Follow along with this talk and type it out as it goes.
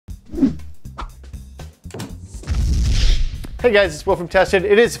Hey guys, it's Will from Tested.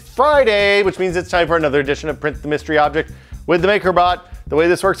 It is Friday, which means it's time for another edition of Print the Mystery Object with the MakerBot. The way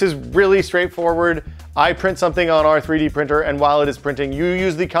this works is really straightforward. I print something on our 3D printer, and while it is printing, you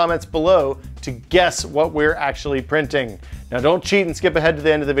use the comments below to guess what we're actually printing. Now don't cheat and skip ahead to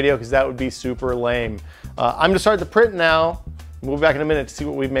the end of the video because that would be super lame. I'm gonna start the print now. We'll be back in a minute to see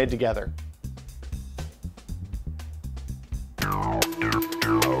what we've made together.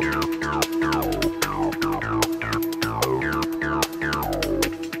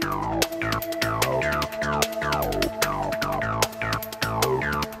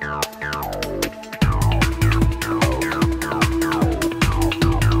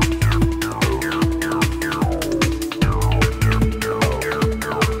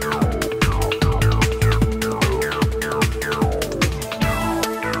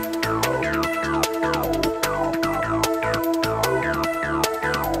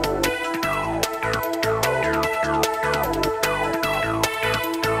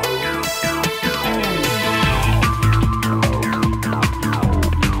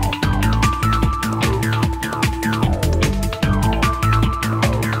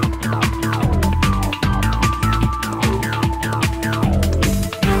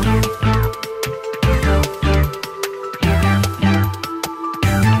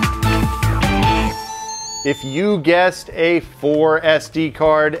 If you guessed a 4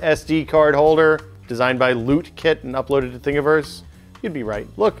 SD card holder designed by Loot Kit and uploaded to Thingiverse, you'd be right.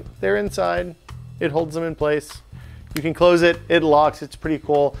 Look, they're inside. It holds them in place. You can close it, it locks, it's pretty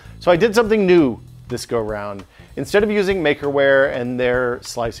cool. So I did something new this go round. Instead of using Makerware and their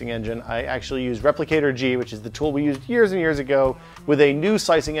slicing engine, I actually used Replicator G, which is the tool we used years and years ago, with a new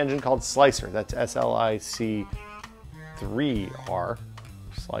slicing engine called Slicer. That's S-L-I-C-3-R.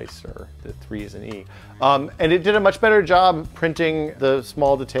 Slicer, the 3 is an E. And it did a much better job printing the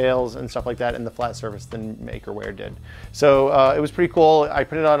small details and stuff like that in the flat surface than Makerware did. So it was pretty cool. I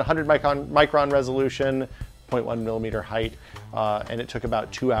printed on 100 micron resolution, 0.1 millimeter height, and it took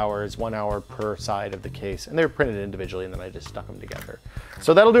about 2 hours, 1 hour per side of the case. And they were printed individually, and then I just stuck them together.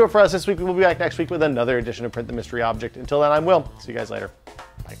 So that'll do it for us this week. We'll be back next week with another edition of Print the Mystery Object. Until then, I'm Will. See you guys later.